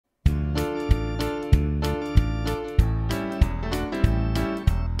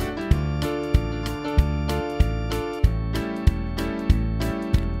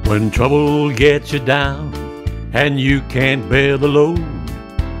When trouble gets you down and you can't bear the load,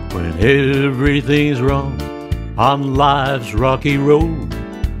 when everything's wrong on life's rocky road,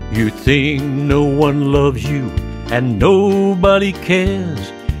 you think no one loves you and nobody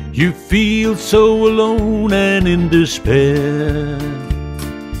cares, you feel so alone and in despair.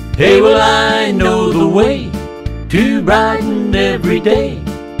 Hey, well, I know the way to brighten every day.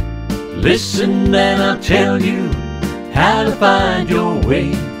 Listen and I'll tell you how to find your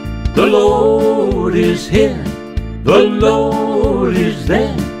way. The Lord is here, the Lord is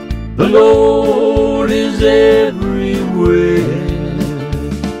there, the Lord is everywhere.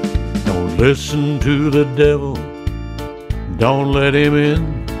 Don't listen to the devil, don't let him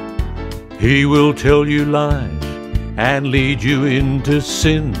in. He will tell you lies and lead you into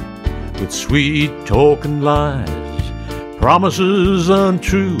sin with sweet talking lies, promises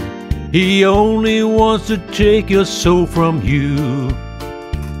untrue. He only wants to take your soul from you.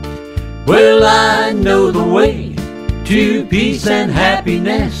 Well, I know the way to peace and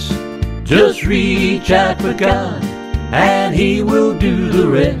happiness. Just reach out for God and He will do the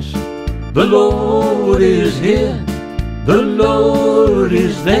rest. The Lord is here, the Lord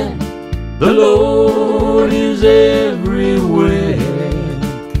is there, the Lord is everywhere.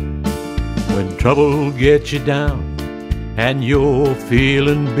 When trouble gets you down and you're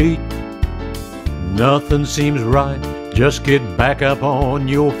feeling beat, nothing seems right, just get back up on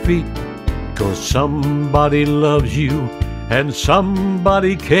your feet. 'Cause somebody loves you and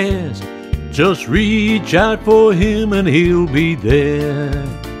somebody cares. Just reach out for Him and He'll be there.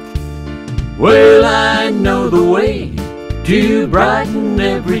 Well, I know the way to brighten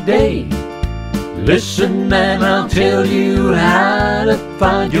every day. Listen and I'll tell you how to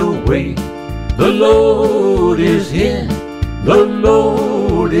find your way. The Lord is here, the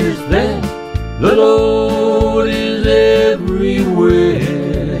Lord is there, the Lord is everywhere.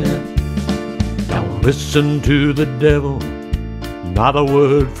 Don't listen to the devil, not a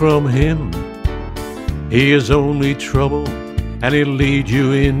word from him. He is only trouble and he'll lead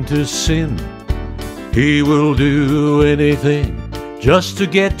you into sin. He will do anything just to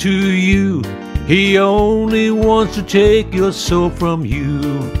get to you. He only wants to take your soul from you.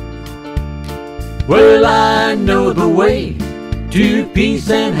 Well, I know the way to peace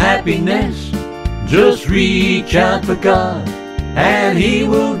and happiness. Just reach out for God and He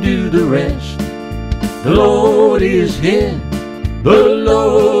will do the rest. The Lord is here, the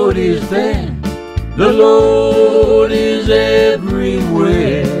Lord is there, the Lord is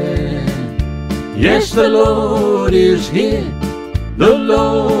everywhere. Yes, the Lord is here, the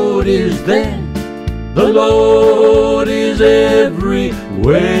Lord is there, the Lord is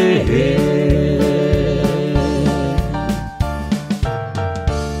everywhere.